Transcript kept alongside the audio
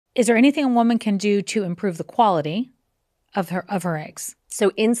Is there anything a woman can do to improve the quality of her eggs?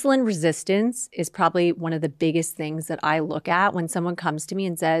 So insulin resistance is probably one of the biggest things that I look at when someone comes to me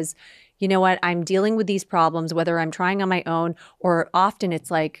and says, you know what, I'm dealing with these problems, whether I'm trying on my own or often it's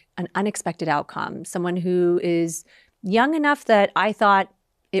like an unexpected outcome. Someone who is young enough that I thought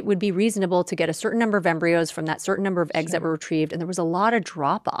it would be reasonable to get a certain number of embryos from that certain number of eggs that were retrieved. And there was a lot of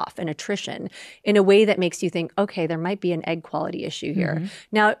drop off and attrition in a way that makes you think, okay, there might be an egg quality issue here.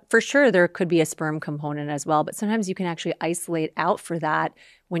 Now, for sure, there could be a sperm component as well, but sometimes you can actually isolate out for that.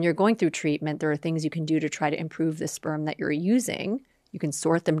 When you're going through treatment, there are things you can do to try to improve the sperm that you're using. You can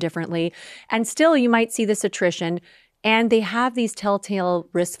sort them differently. And still, you might see this attrition. And they have these telltale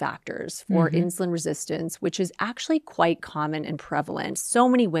risk factors for insulin resistance, which is actually quite common and prevalent. So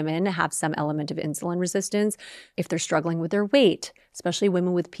many women have some element of insulin resistance. If they're struggling with their weight, especially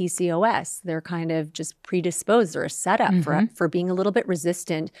women with PCOS, they're kind of just predisposed or set up for being a little bit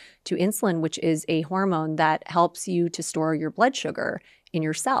resistant to insulin, which is a hormone that helps you to store your blood sugar in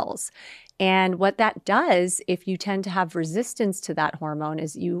your cells. And what that does, if you tend to have resistance to that hormone,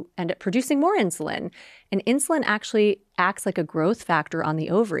 is you end up producing more insulin. And insulin actually acts like a growth factor on the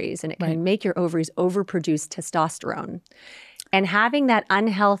ovaries, and it can make your ovaries overproduce testosterone. And having that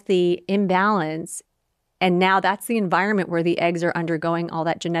unhealthy imbalance, and now that's the environment where the eggs are undergoing all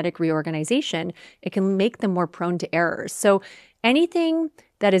that genetic reorganization, it can make them more prone to errors. So anything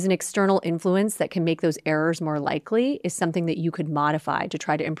that is an external influence that can make those errors more likely is something that you could modify to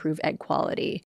try to improve egg quality.